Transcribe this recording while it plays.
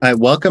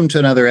Welcome to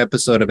another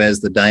episode of As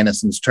the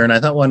Dinosaurs Turn.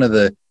 I thought one of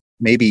the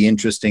maybe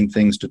interesting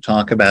things to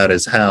talk about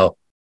is how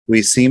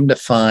we seem to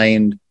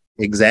find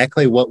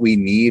exactly what we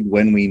need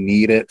when we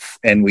need it,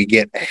 and we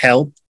get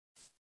help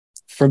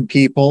from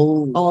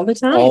people all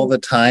the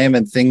time,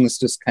 and things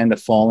just kind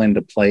of fall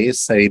into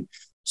place.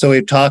 So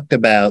we've talked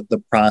about the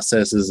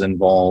processes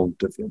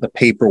involved, the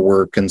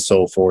paperwork and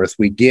so forth.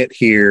 We get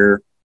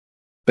here,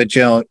 but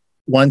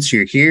once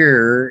you're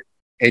here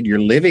and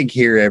you're living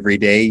here every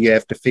day, you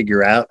have to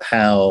figure out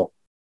how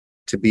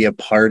to be a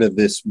part of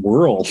this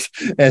world.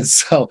 And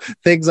so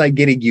things like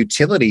getting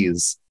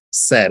utilities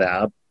set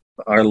up,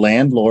 our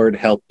landlord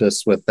helped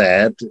us with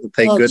that.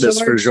 Thank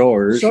goodness for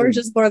George. George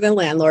is more than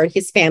landlord.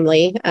 He's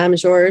family.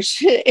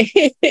 George,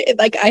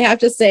 like I have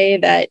to say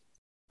that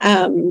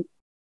him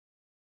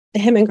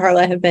and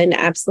Carla have been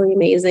absolutely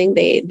amazing.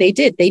 They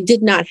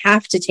did not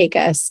have to take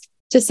us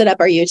to set up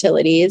our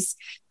utilities,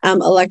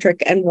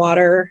 electric and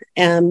water.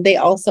 They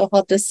also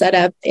helped us set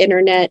up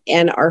internet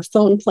and our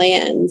phone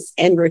plans,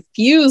 and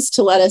refused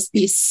to let us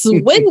be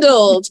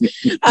swindled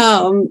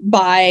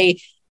by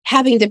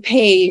having to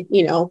pay,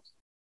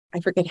 I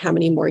forget how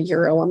many more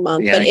euro a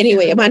month, but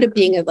anyway, it wound up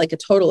being a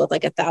total of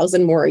like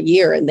 1,000 more a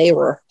year. And they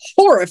were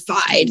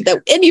horrified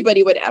that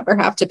anybody would ever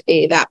have to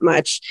pay that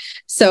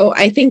much. So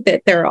I think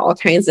that there are all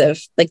kinds of,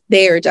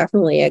 they are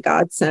definitely a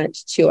godsend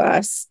to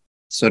us.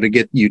 So to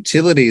get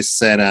utilities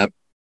set up,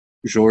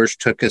 George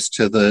took us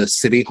to the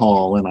city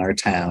hall in our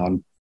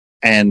town.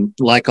 And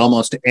like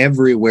almost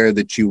everywhere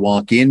that you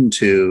walk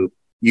into,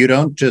 you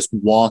don't just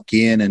walk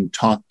in and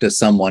talk to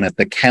someone at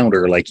the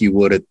counter like you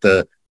would at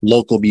the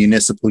local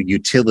municipal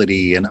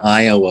utility in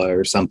Iowa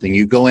or something.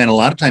 You go in, a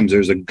lot of times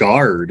there's a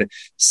guard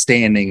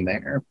standing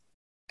there,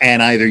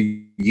 and either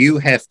you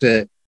have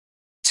to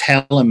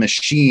tell a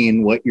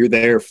machine what you're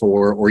there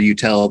for, or you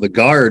tell the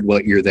guard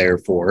what you're there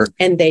for.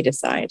 And they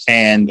decide.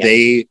 And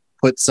they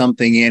put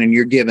something in, and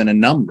you're given a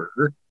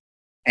number,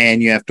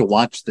 and you have to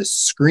watch the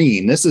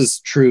screen. This is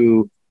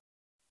true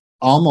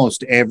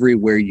almost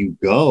everywhere you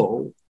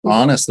go.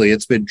 Honestly,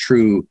 it's been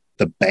true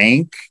the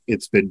bank.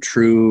 It's been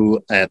true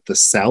at the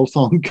cell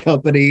phone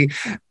company.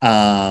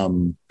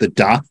 The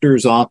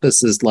doctor's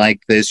office is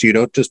like this. You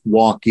don't just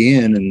walk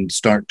in and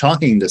start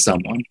talking to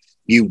someone.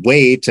 You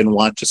wait and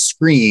watch a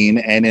screen,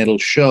 and it'll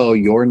show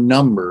your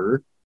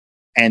number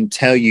and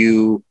tell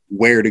you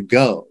where to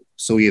go.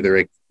 So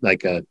either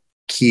like a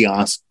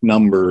kiosk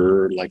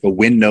number, like a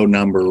window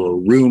number or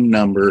room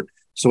number.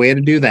 So we had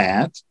to do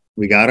that.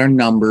 We got our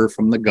number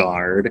from the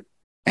guard,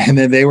 and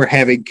then they were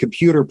having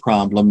computer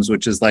problems,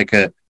 which is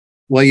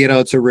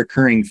it's a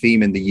recurring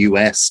theme in the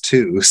US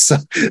too. So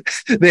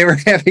they were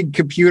having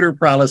computer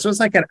problems. So it's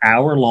like an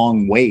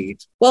hour-long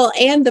wait. Well,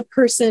 and the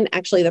person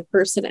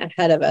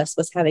ahead of us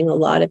was having a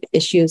lot of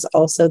issues.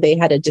 Also, they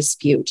had a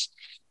dispute.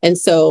 And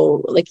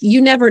so,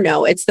 you never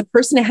know. It's the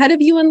person ahead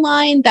of you in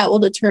line that will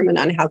determine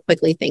on how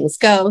quickly things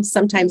go.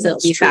 Sometimes it'll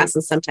be fast,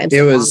 and sometimes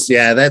it was.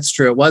 Yeah, that's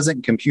true. It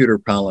wasn't computer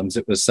problems.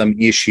 It was some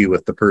issue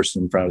with the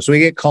person in front of us. So we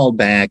get called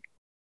back,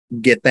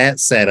 get that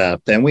set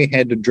up. Then we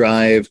had to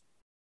drive.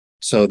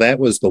 So that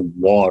was the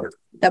water.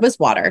 That was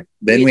water.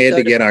 Then we had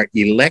to get our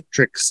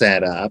electric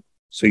set up.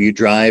 So you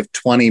drive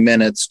 20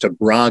 minutes to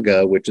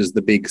Braga, which is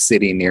the big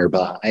city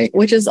nearby.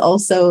 Which is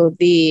also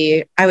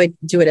I would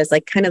do it as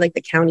kind of like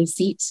the county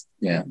seat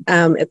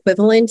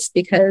equivalent,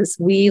 because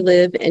we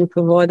live in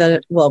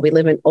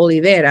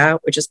Oliveira,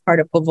 which is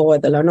part of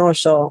Povoa de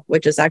Lonoso,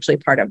 which is actually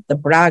part of the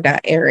Braga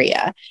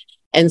area.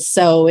 And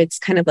so it's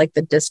kind of like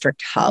the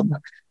district hub.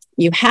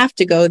 You have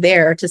to go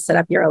there to set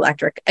up your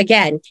electric.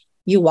 Again,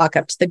 you walk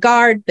up to the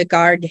guard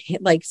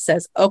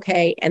says,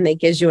 okay. And they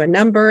gives you a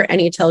number, and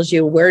he tells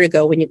you where to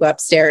go when you go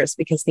upstairs,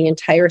 because the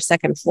entire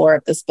second floor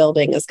of this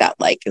building has got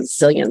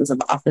zillions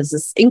of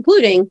offices,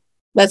 including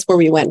that's where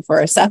we went for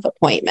a Seth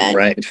appointment.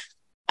 Right.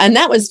 And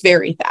that was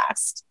very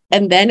fast.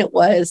 And then it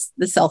was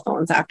the cell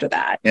phones after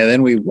that. Yeah.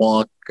 Then we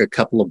walk a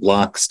couple of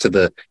blocks to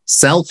the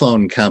cell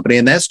phone company.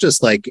 And that's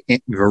just like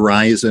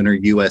Verizon or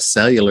US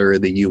Cellular or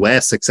the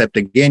US, except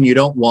again, you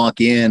don't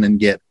walk in and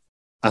get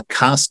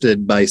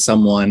accosted by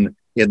someone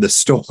in the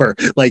store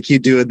like you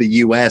do in the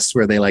US,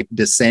 where they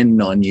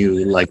descend on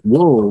you like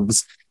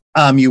wolves.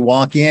 You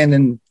walk in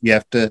and you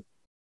have to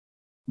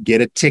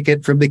get a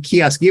ticket from the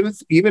kiosk,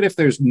 even if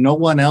there's no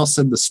one else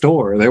in the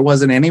store. There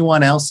wasn't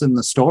anyone else in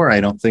the store, I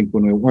don't think,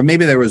 or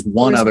maybe there was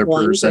one other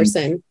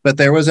person, but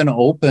there was an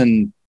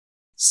open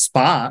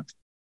spot.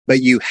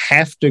 But you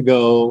have to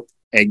go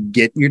and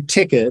get your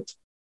ticket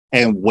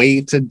and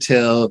wait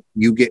until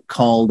you get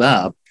called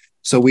up.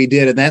 So we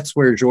did, and that's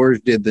where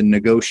George did the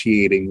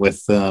negotiating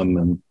with them.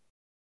 And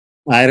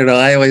I don't know,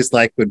 I always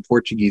like when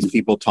Portuguese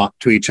people talk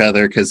to each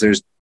other, because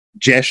there's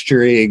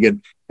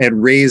gesturing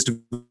and raised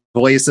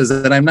voices,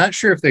 and I'm not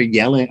sure if they're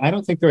yelling. I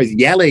don't think they're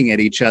yelling at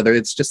each other.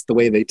 It's just the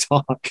way they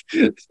talk.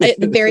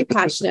 Very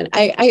passionate.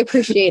 I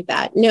appreciate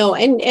that. No,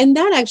 and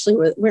that actually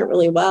went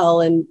really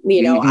well. And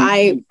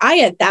I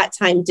at that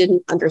time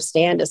didn't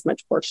understand as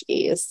much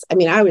Portuguese. I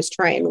mean, I was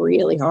trying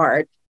really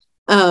hard.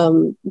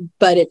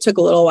 But it took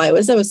a little while.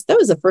 That was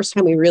the first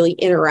time we really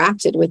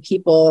interacted with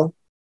people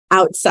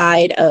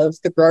outside of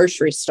the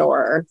grocery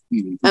store.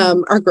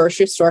 Our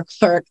grocery store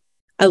clerk,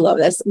 I love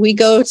this. We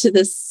go to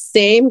the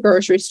same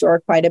grocery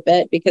store quite a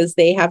bit because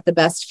they have the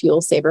best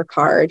fuel saver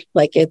card.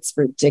 Like, it's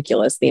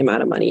ridiculous the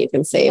amount of money you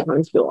can save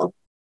on fuel.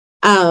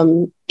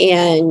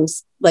 And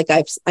like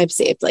I've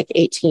saved like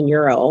 18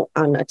 euro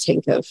on a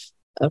tank of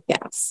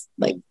gas,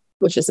 like,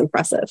 which is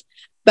impressive.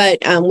 But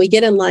we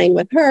get in line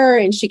with her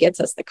and she gets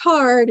us the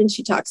card and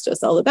she talks to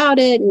us all about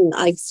it. And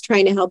Ike's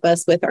trying to help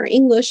us with our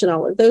English and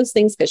all of those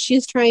things because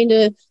she's trying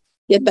to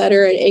get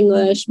better at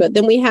English. But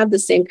then we have the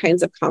same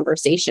kinds of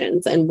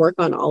conversations and work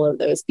on all of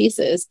those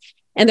pieces.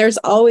 And there's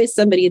always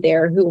somebody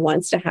there who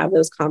wants to have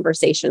those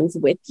conversations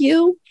with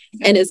you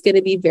and is going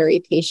to be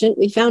very patient.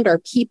 We found our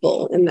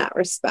people in that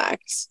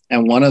respect.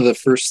 And one of the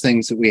first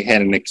things that we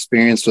had an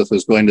experience with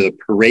was going to the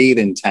parade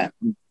in town.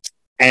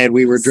 And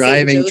we were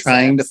driving,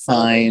 trying to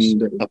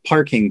find a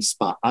parking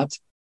spot.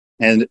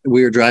 And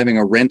we were driving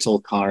a rental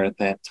car at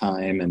that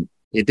time. And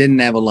it didn't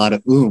have a lot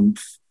of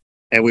oomph.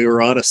 And we were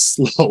on a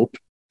slope.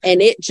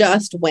 And it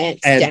just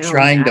went down. And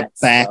trying to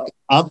back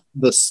up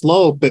the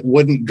slope, it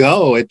wouldn't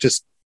go. It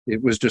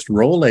was just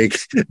rolling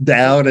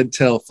down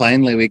until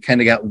finally we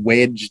kind of got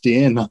wedged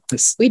in on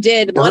this. We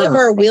did. Berm. One of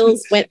our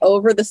wheels went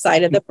over the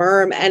side of the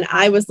berm. And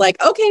I was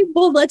like, okay,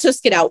 well, let's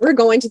just get out. We're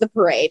going to the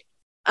parade.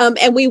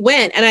 And we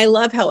went, and I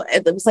love how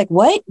it was like,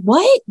 what?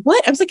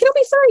 I was like, it'll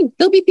be fine.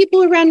 There'll be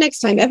people around next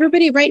time.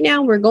 Everybody right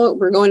now, we're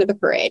going to the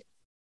parade.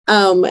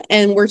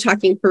 And we're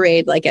talking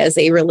parade like as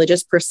a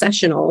religious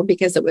processional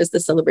because it was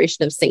the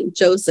celebration of Saint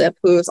Joseph,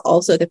 who is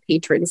also the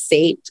patron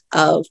saint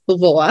of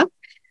Bavoa.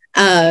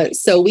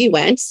 So we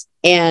went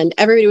and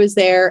everybody was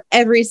there.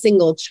 Every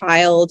single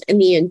child in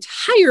the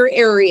entire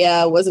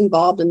area was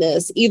involved in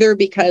this, either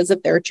because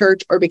of their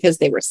church or because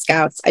they were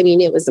scouts. I mean,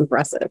 it was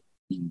impressive.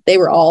 They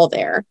were all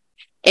there.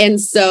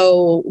 And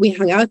so we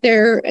hung out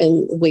there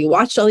and we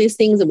watched all these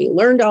things and we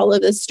learned all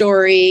of this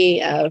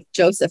story of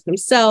Joseph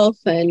himself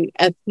and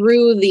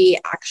through the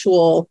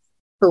actual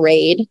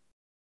parade.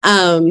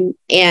 And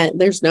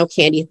there's no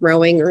candy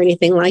throwing or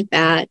anything like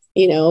that,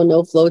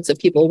 no floats of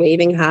people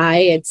waving high.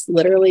 It's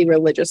literally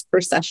religious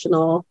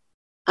processional.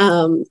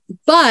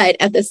 But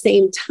at the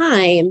same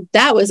time,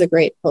 that was a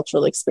great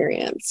cultural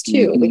experience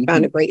too. Mm-hmm. We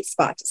found a great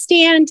spot to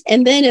stand.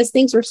 And then as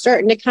things were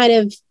starting to kind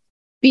of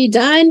be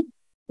done,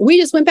 we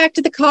just went back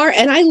to the car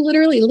and I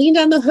literally leaned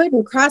on the hood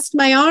and crossed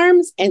my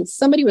arms and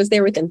somebody was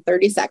there within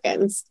 30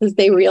 seconds because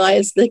they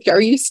realized, like,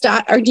 are you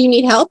stopped or do you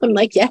need help? I'm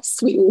like, yes,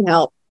 we need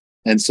help.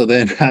 And so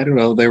then, I don't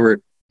know, there were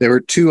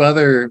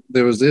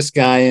there was this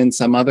guy and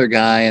some other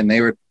guy and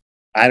they were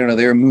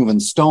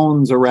moving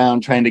stones around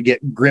trying to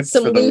get grip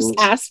some for loose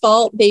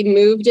asphalt. They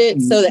moved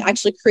it so that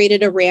actually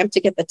created a ramp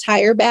to get the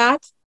tire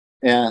back.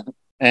 Yeah.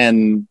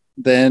 And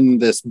then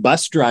this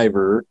bus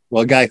driver,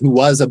 a guy who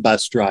was a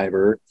bus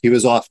driver, he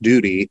was off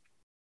duty,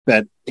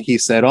 but he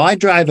said, I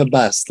drive a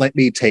bus. Let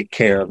me take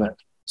care of it.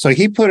 So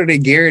he put it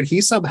in gear and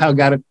he somehow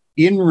got it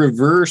in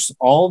reverse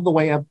all the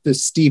way up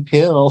this steep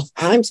hill.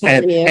 I'm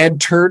telling you. And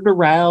turned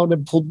around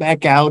and pulled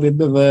back out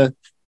into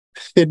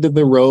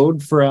the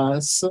road for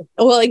us.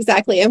 Well,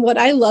 exactly. And what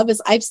I love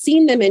is I've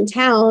seen them in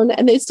town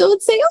and they still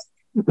would say,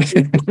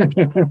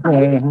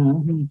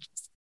 oh.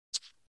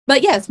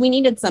 But yes, we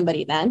needed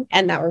somebody then,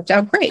 and that worked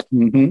out great.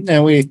 Mm-hmm.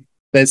 And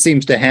that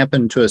seems to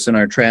happen to us in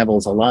our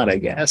travels a lot, I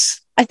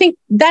guess. I think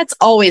that's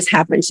always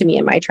happened to me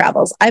in my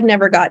travels. I've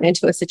never gotten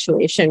into a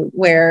situation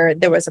where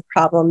there was a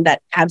problem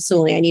that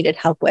absolutely I needed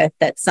help with,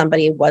 that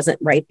somebody wasn't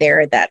right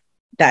there that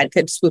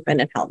could swoop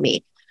in and help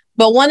me.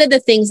 But one of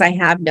the things I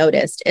have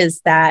noticed is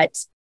that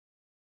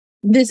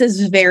this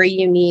is very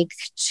unique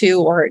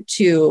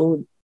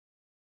to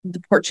the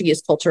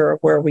Portuguese culture of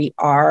where we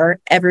are.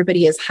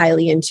 Everybody is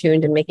highly in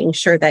tune and making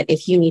sure that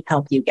if you need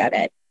help, you get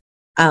it.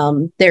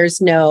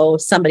 There's no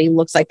somebody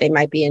looks like they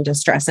might be in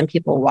distress and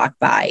people walk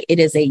by. It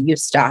is you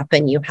stop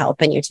and you help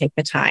and you take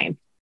the time.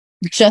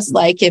 Just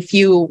like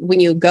when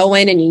you go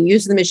in and you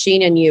use the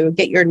machine and you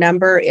get your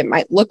number, it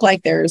might look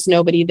like there's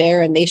nobody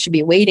there and they should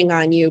be waiting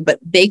on you, but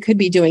they could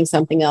be doing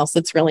something else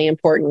that's really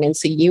important. And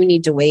so you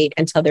need to wait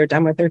until they're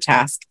done with their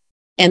task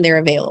and they're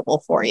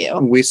available for you.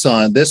 We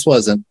saw, this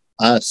wasn't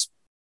us.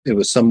 It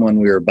was someone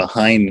we were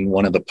behind in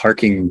one of the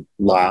parking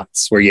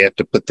lots where you have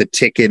to put the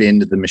ticket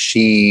into the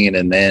machine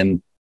and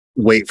then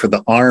wait for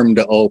the arm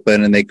to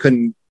open,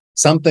 and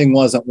something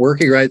wasn't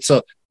working right.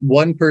 So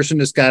one person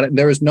just got it.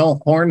 There was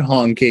no horn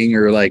honking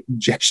or like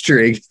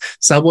gesturing.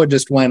 Someone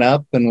just went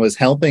up and was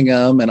helping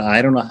them. And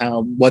I don't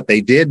know what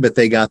they did, but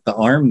they got the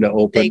arm to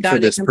open for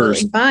this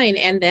person. Fine.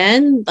 And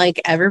then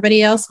like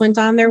everybody else went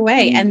on their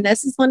way. Mm-hmm. And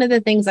this is one of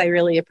the things I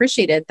really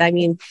appreciated. I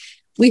mean,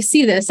 we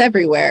see this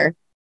everywhere.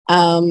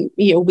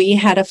 We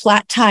had a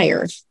flat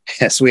tire.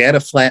 Yes, we had a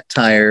flat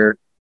tire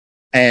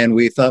and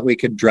we thought we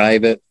could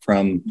drive it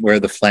from where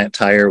the flat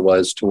tire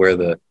was to where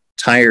the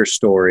tire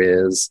store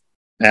is.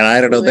 And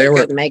I don't know,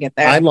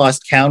 I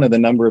lost count of the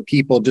number of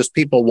people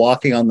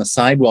walking on the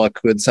sidewalk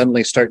who would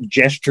suddenly start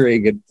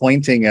gesturing and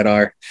pointing at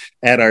our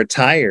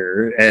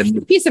tire. And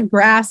a piece of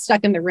grass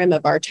stuck in the rim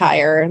of our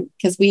tire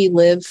because we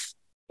live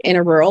in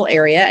a rural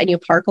area and you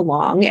park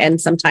along and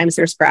sometimes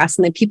there's grass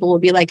and then people will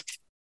be like,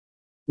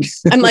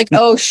 I'm like,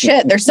 oh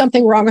shit, there's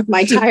something wrong with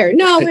my tire.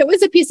 No, it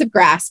was a piece of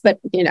grass, but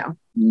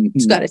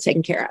it's got it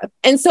taken care of.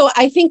 And so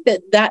I think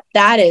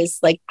that is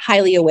like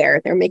highly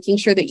aware. They're making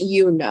sure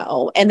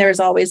that and there's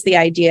always the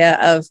idea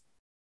of,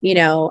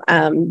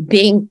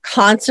 being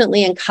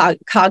constantly and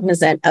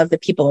cognizant of the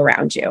people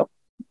around you,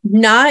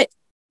 not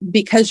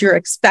because you're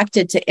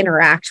expected to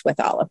interact with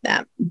all of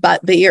them,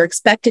 but that you're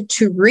expected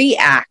to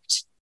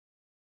react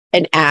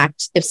and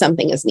act if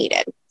something is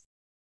needed.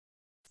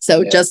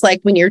 So just like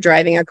when you're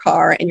driving a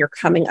car and you're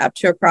coming up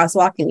to a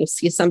crosswalk and you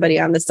see somebody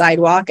on the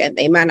sidewalk and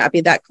they might not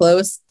be that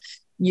close,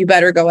 you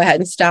better go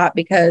ahead and stop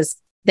because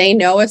they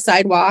know a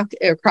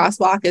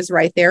crosswalk is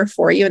right there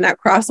for you in that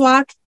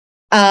crosswalk.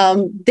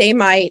 They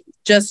might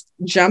just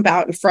jump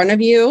out in front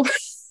of you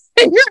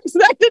and you're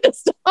expected to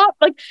stop.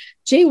 Like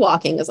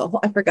jaywalking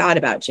I forgot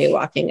about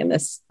jaywalking in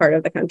this part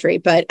of the country,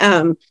 but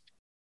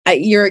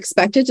you're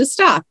expected to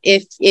stop.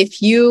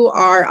 If you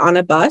are on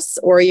a bus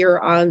or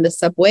you're on the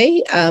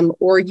subway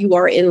or you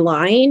are in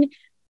line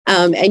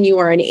and you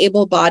are an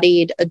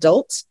able-bodied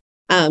adult,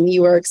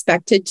 you are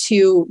expected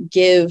to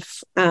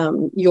give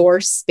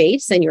your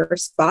space and your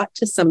spot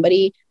to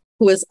somebody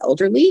who is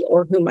elderly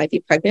or who might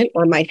be pregnant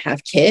or might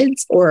have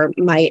kids or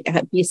might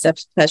be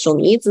special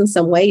needs in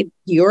some way.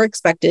 You're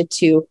expected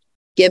to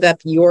give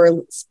up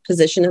your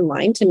position in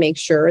line to make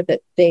sure that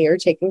they are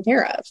taken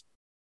care of.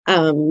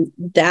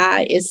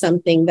 That is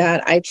something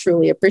that I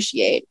truly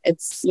appreciate.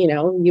 It's,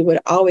 you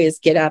would always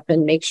get up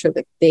and make sure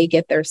that they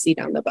get their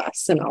seat on the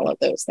bus and all of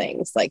those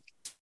things. Like,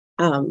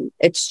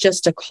 it's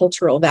just a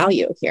cultural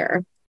value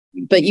here,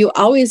 but you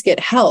always get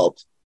help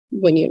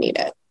when you need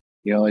it.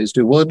 You always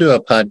do. We'll do a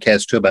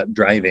podcast too about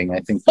driving. I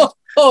think.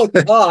 Oh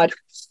God.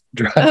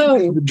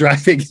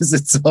 Driving is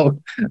its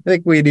own. I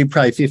think we need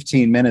probably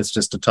 15 minutes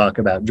just to talk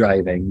about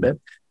driving, but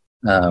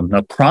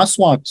now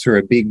crosswalks are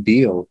a big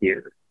deal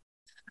here.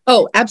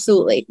 Oh,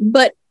 absolutely.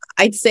 But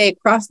I'd say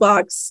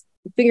crosswalks,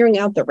 figuring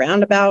out the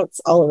roundabouts,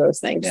 all of those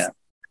things. Yeah.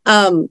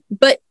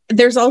 But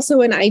there's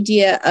also an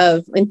idea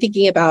of, and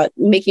thinking about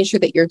making sure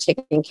that you're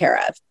taken care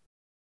of.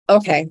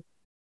 Okay.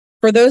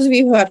 For those of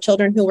you who have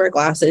children who wear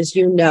glasses,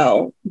 you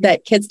know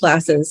that kids'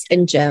 glasses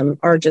and gym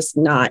are just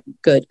not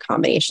good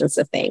combinations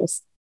of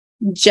things.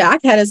 Jack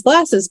had his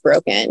glasses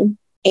broken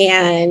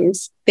and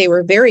they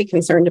were very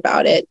concerned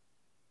about it.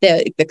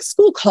 The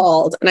school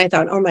called and I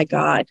thought, oh my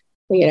God.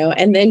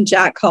 And then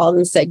Jack called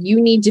and said,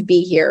 you need to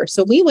be here.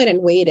 So we went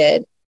and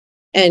waited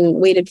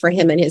for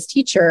him and his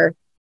teacher.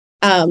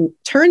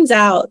 Turns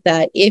out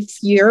that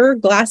if your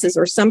glasses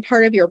or some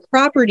part of your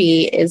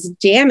property is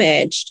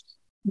damaged,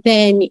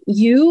 then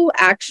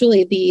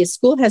the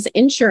school has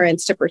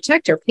insurance to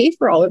protect or pay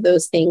for all of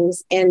those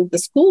things. And the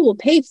school will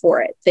pay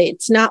for it.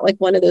 It's not like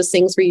one of those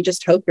things where you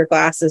just hope your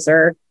glasses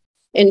are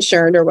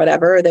insured or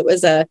whatever. That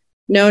was a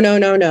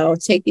no.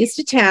 Take these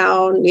to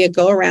town. You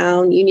go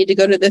around. You need to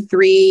go to the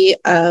 3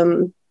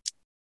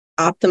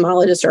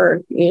 ophthalmologists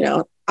or,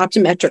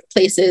 optometric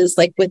places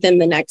like within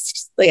the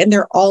next, and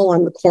they're all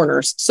on the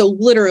corners. So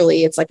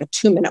literally it's like a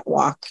 2-minute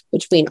walk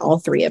between all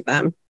 3 of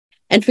them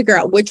and figure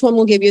out which one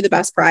will give you the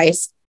best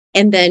price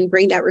and then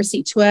bring that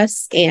receipt to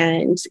us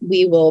and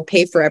we will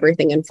pay for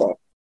everything in full.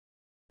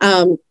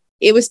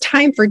 It was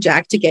time for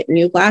Jack to get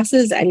new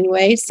glasses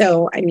anyway.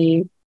 So,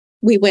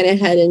 we went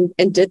ahead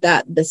and did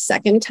that the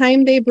second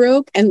time they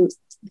broke, and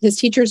his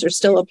teachers are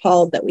still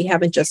appalled that we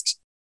haven't just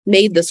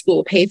made the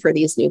school pay for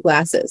these new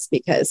glasses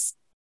because,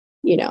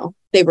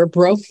 they were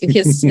broke.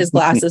 His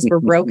glasses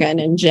were broken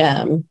in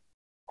gym.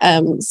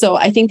 So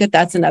I think that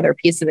that's another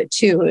piece of it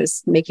too,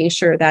 is making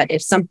sure that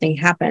if something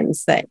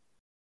happens, that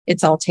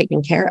it's all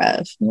taken care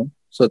of. Yeah.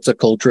 So it's a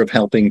culture of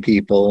helping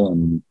people,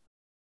 and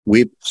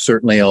we've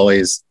certainly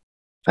always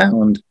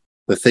found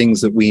the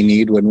things that we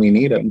need when we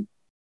need them.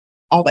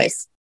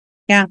 Always.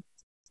 Yeah.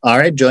 All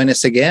right. Join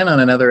us again on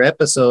another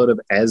episode of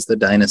As the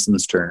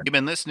Dinosaurs Turn. You've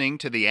been listening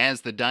to the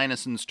As the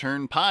Dinosaurs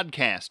Turn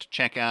podcast.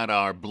 Check out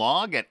our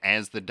blog at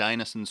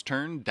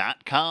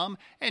asthedinosaurturn.com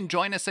and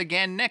join us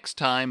again next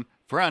time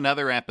for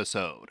another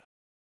episode.